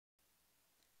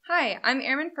Hi, I'm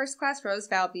Airman First Class Rose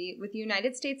Valby with the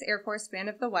United States Air Force Band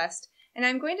of the West, and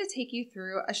I'm going to take you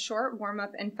through a short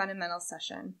warm-up and fundamental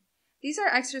session. These are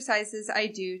exercises I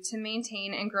do to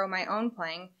maintain and grow my own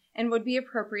playing and would be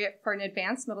appropriate for an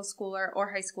advanced middle schooler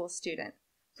or high school student.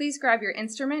 Please grab your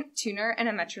instrument, tuner, and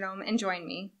a metronome and join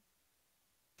me.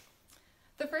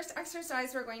 The first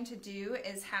exercise we're going to do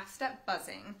is half-step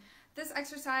buzzing. This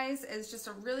exercise is just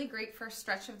a really great first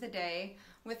stretch of the day.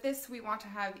 With this, we want to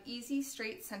have easy,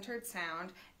 straight, centered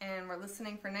sound, and we're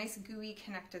listening for nice, gooey,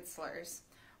 connected slurs.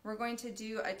 We're going to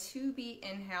do a 2-beat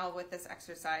inhale with this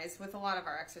exercise, with a lot of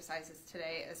our exercises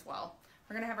today as well.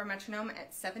 We're going to have our metronome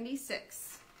at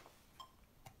 76.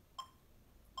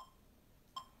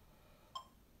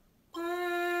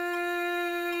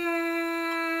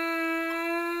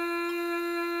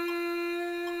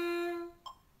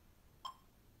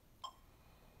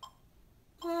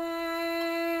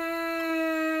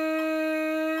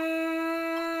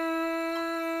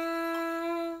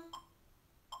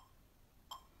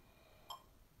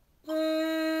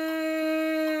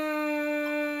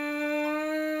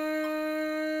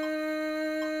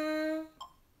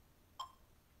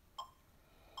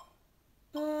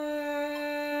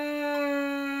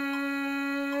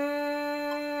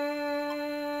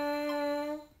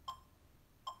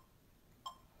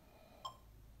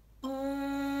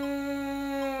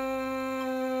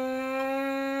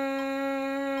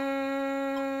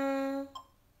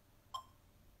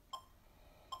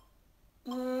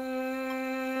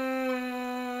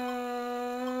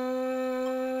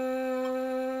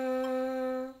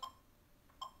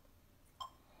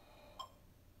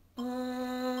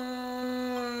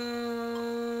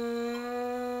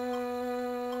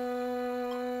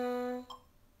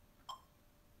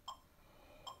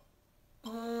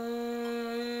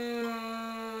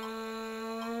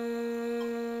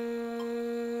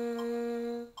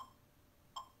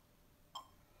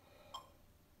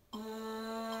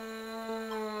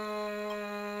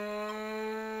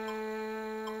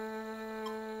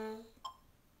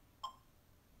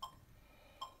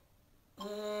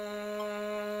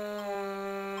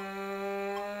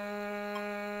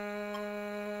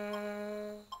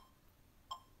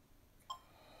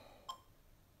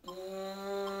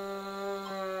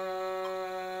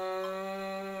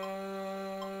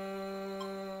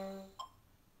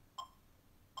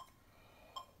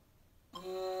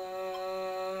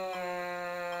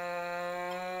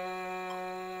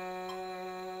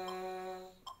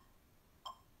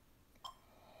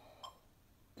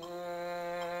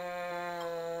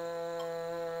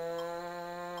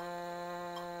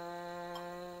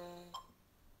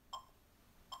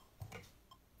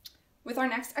 With our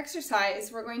next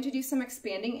exercise, we're going to do some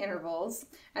expanding intervals,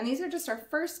 and these are just our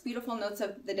first beautiful notes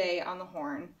of the day on the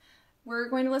horn. We're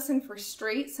going to listen for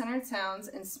straight, centered sounds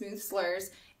and smooth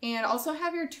slurs, and also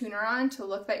have your tuner on to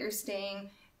look that you're staying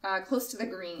close to the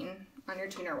green on your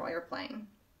tuner while you're playing.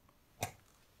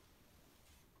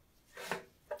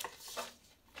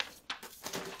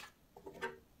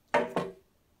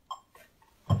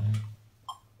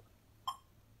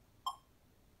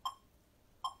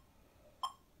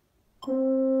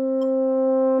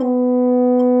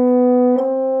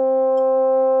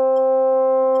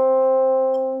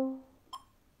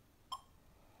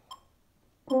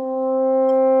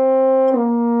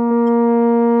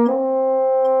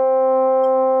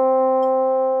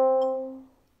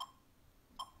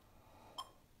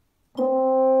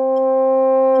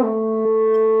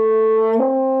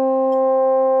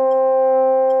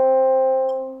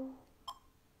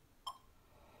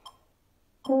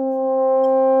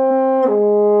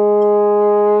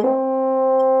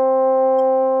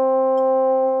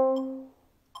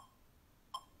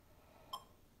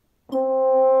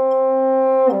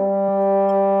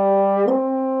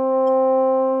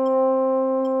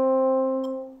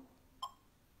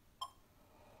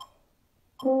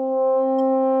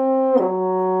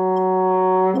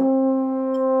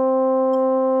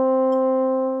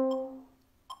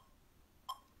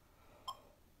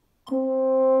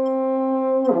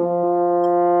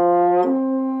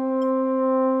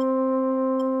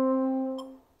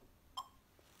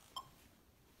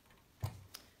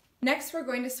 Next, we're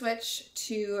going to switch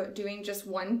to doing just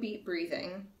 1-beat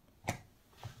breathing.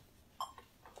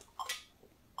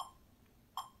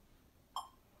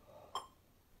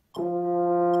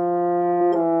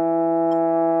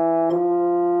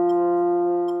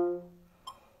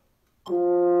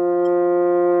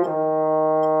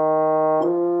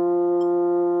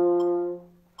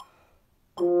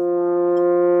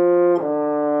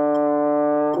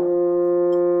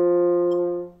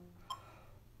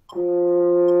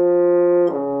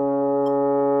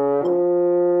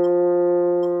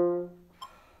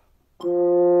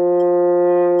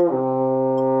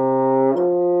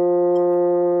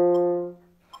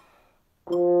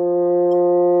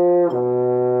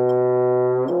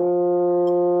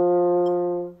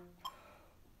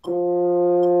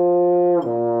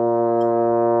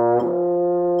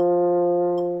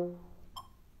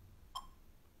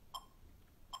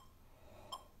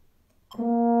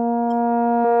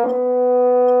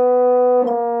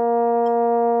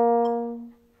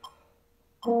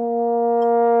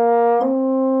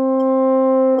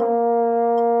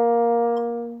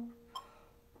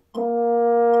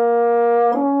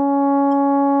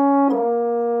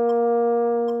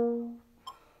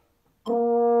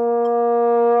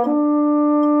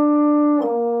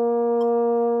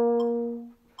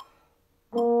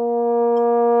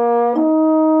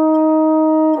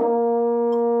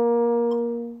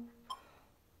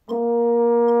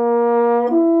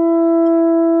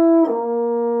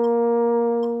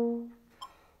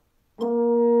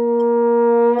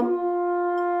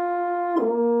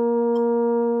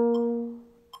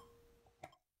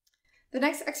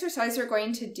 next exercise we're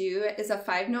going to do is a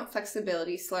 5-note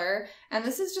flexibility slur, and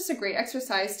this is just a great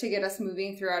exercise to get us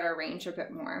moving throughout our range a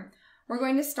bit more. We're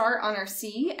going to start on our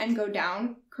C and go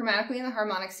down chromatically in the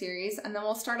harmonic series, and then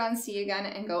we'll start on C again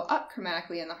and go up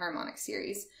chromatically in the harmonic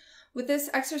series. With this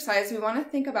exercise, we want to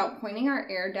think about pointing our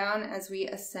air down as we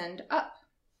ascend up.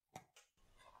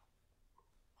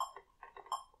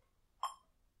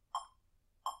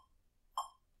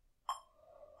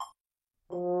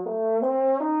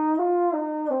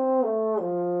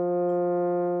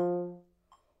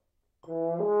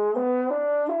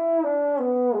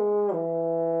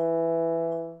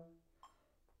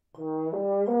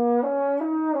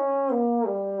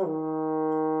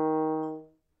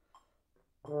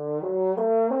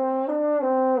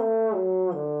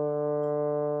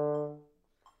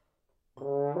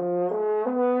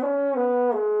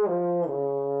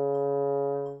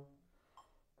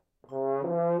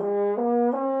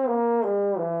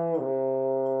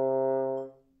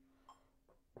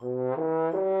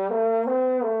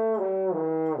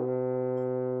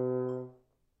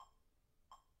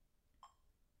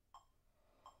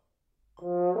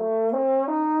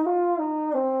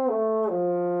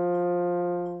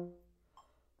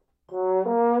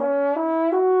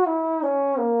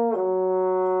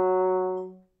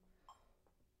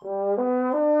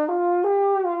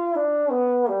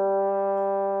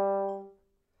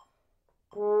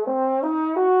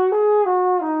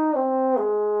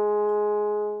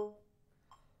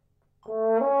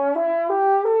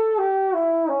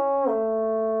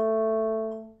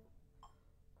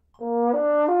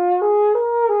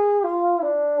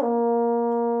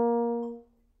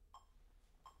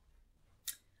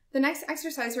 The next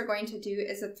exercise we're going to do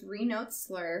is a 3-note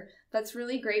slur that's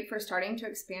really great for starting to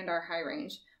expand our high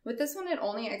range. With this one, it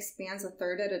only expands a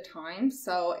third at a time,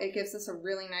 so it gives us a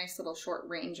really nice little short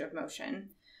range of motion.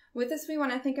 With this, we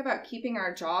want to think about keeping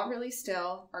our jaw really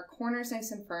still, our corners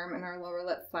nice and firm, and our lower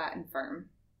lip flat and firm.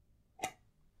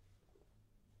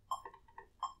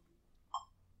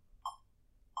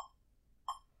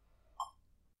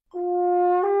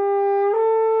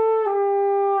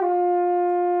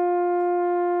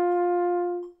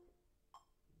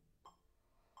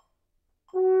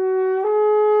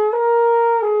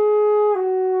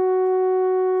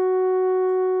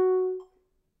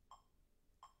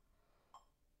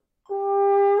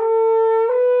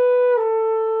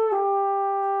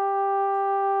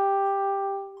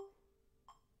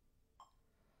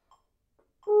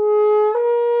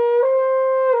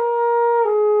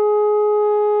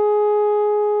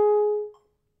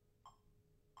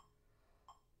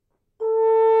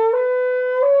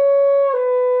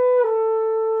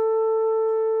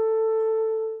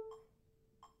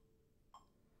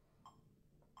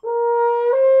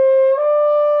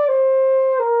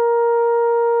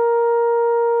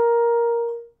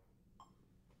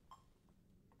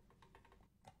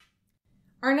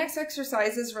 Our next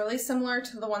exercise is really similar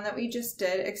to the one that we just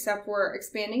did, except we're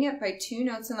expanding it by 2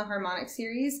 notes in the harmonic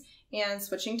series and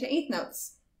switching to 8th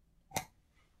notes.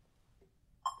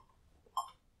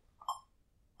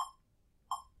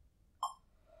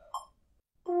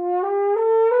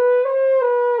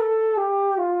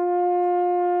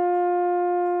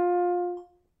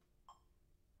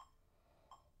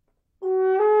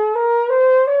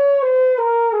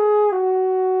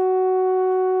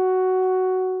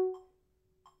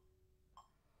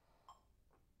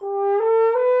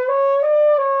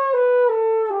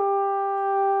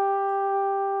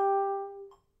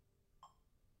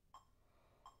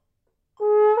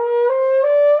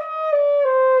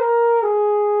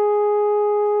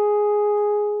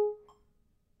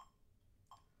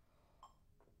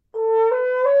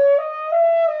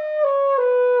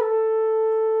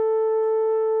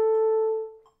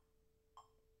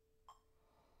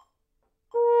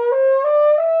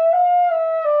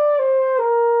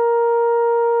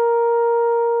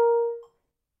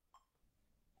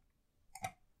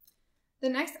 The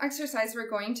next exercise we're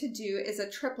going to do is a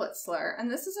triplet slur, and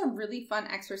this is a really fun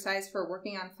exercise for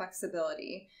working on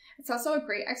flexibility. It's also a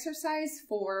great exercise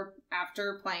for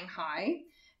after playing high,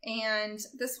 and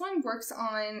this one works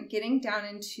on getting down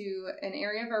into an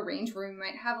area of our range where we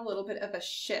might have a little bit of a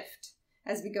shift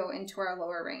as we go into our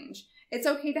lower range. It's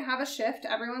okay to have a shift.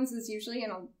 Everyone's is usually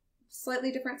in a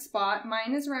slightly different spot.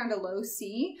 Mine is around a low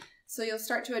C, so you'll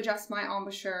start to adjust my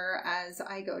embouchure as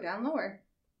I go down lower.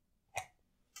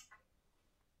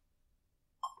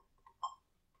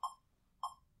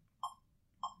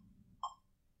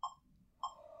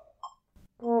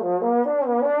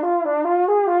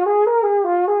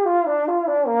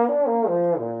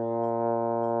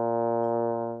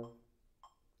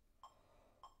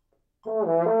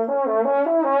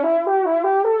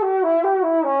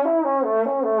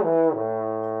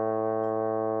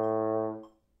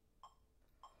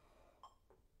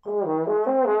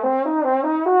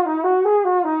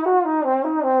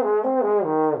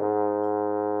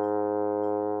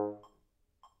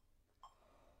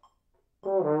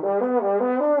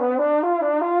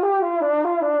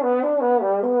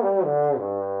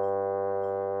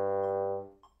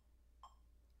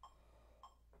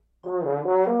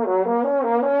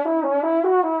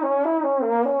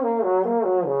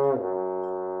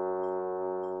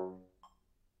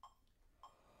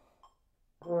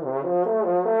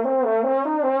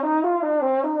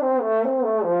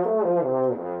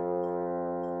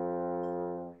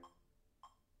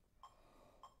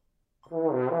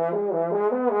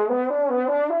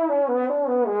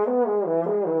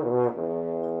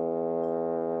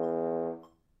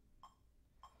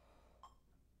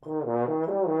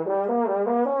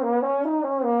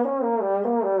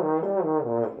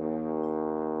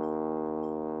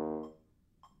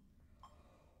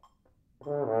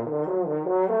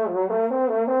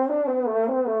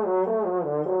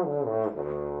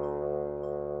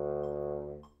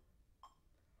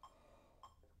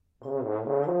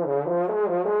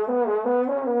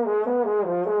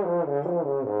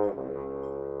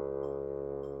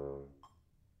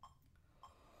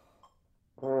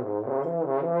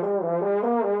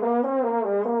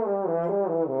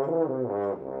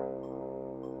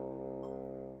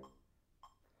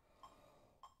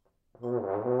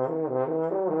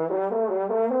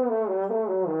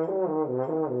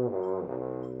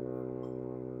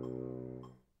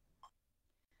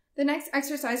 The next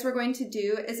exercise we're going to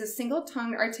do is a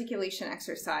single-tongued articulation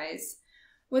exercise.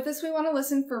 With this, we want to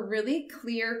listen for really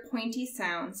clear, pointy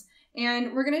sounds.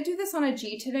 And we're going to do this on a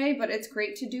G today, but it's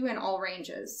great to do in all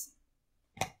ranges.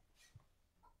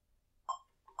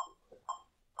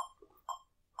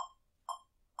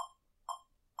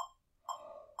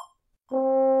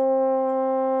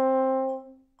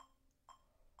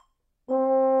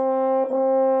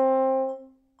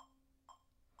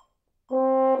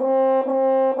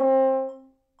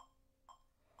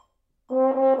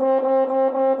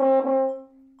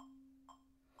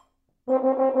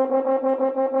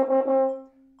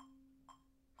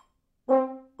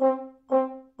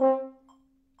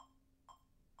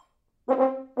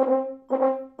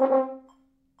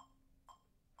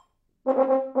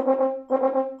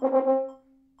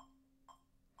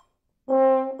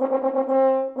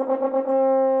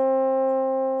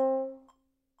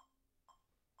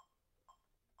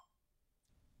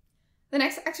 The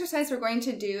next exercise we're going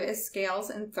to do is scales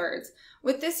and thirds.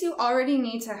 With this, you already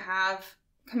need to have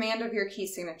command of your key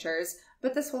signatures,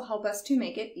 but this will help us to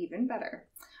make it even better.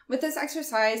 With this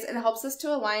exercise, it helps us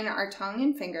to align our tongue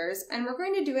and fingers, and we're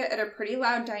going to do it at a pretty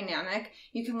loud dynamic.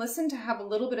 You can listen to have a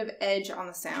little bit of edge on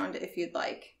the sound if you'd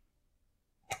like.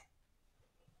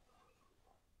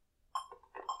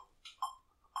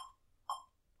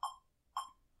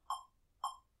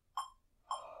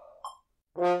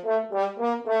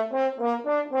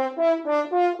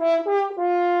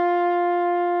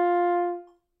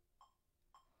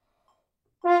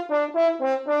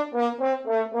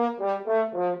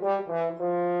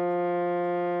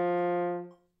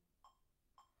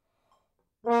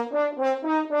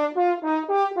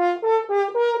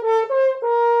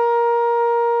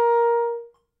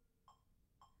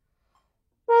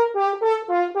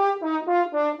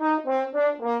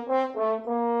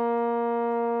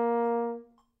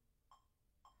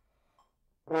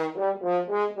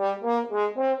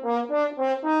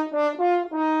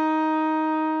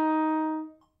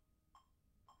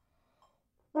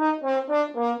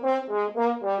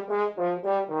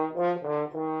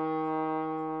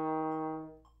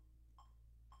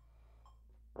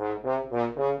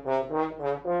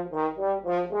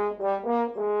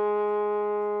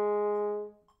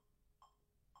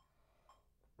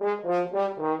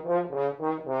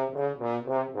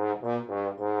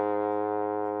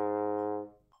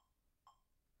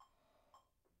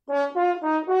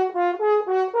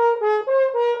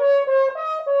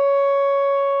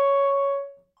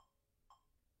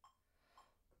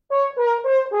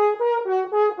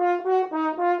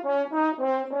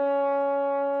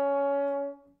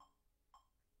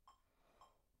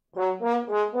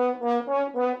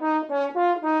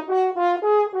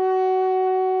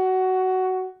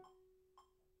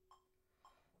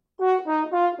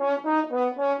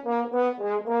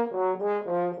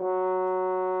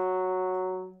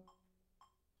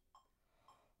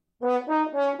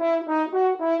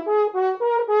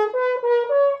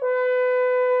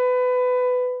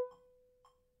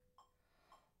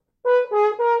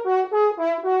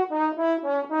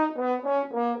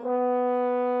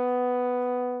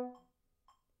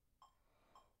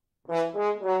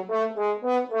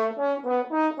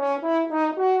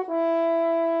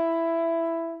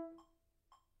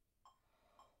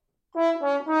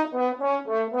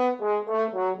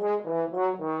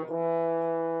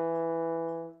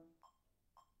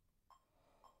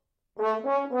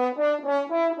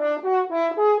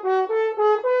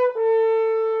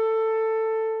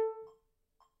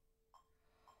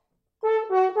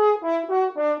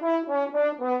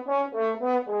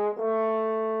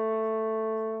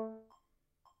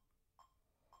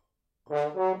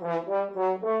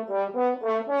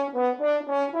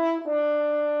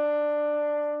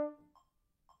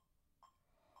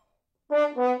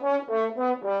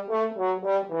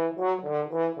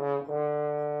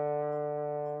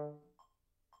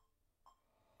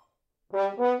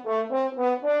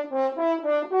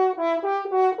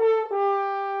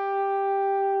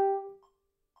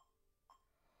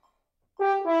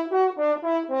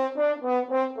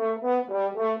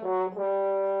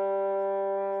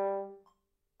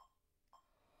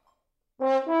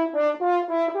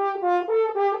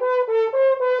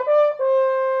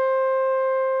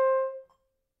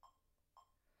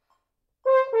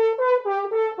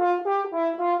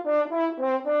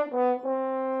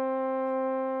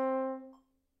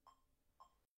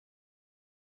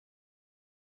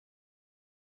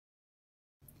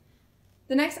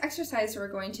 The next exercise we're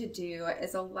going to do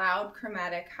is a loud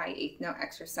chromatic high eighth note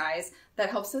exercise that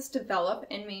helps us develop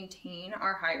and maintain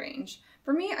our high range.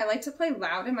 For me, I like to play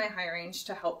loud in my high range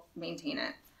to help maintain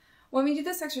it. When we do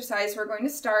this exercise, we're going to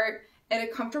start at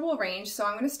a comfortable range. So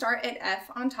I'm going to start at F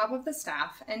on top of the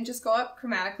staff and just go up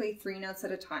chromatically 3 notes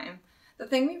at a time. The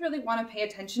thing we really want to pay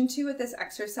attention to with this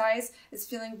exercise is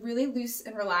feeling really loose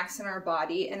and relaxed in our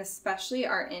body, and especially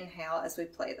our inhale as we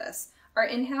play this. Our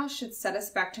inhale should set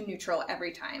us back to neutral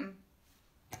every time.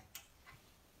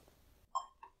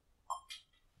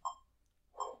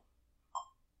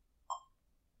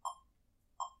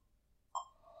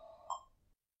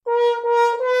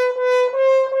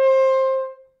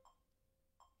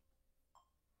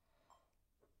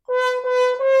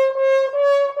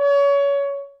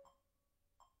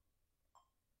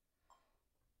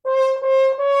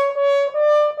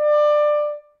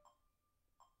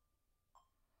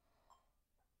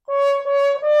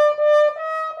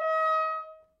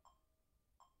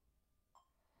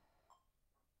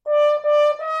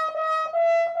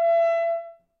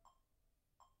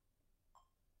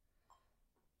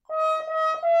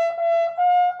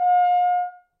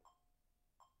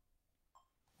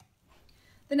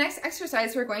 The next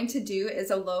exercise we're going to do is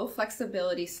a low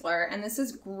flexibility slur, and this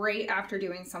is great after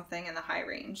doing something in the high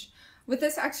range. With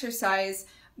this exercise,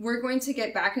 we're going to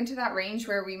get back into that range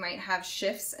where we might have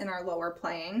shifts in our lower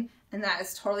playing, and that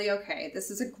is totally okay. This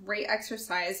is a great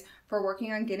exercise for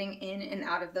working on getting in and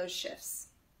out of those shifts.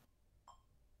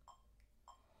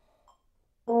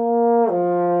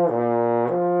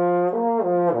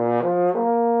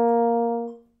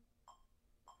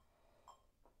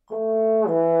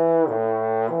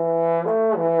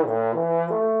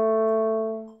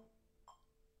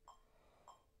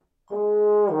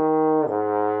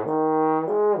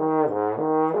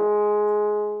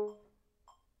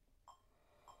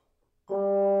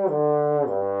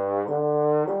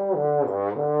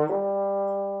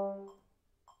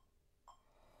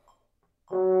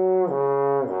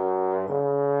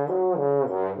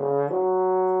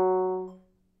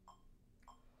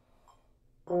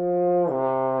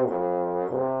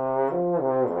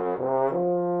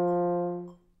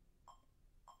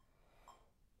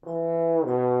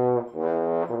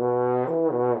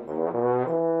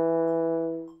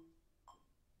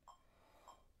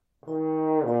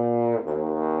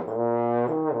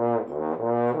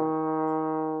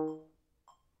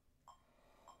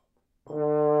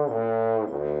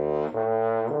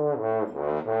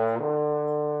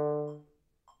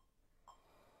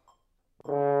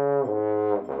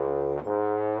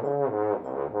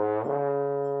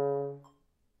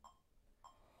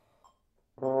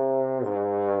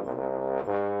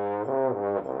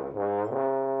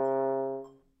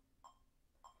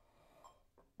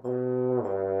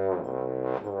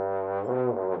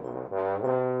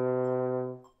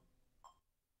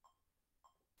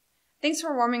 Thanks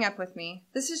for warming up with me.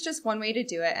 This is just one way to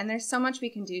do it, and there's so much we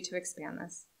can do to expand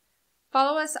this.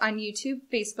 Follow us on YouTube,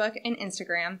 Facebook, and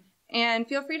Instagram, and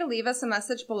feel free to leave us a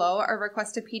message below or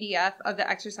request a PDF of the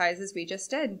exercises we just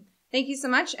did. Thank you so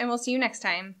much, and we'll see you next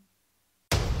time.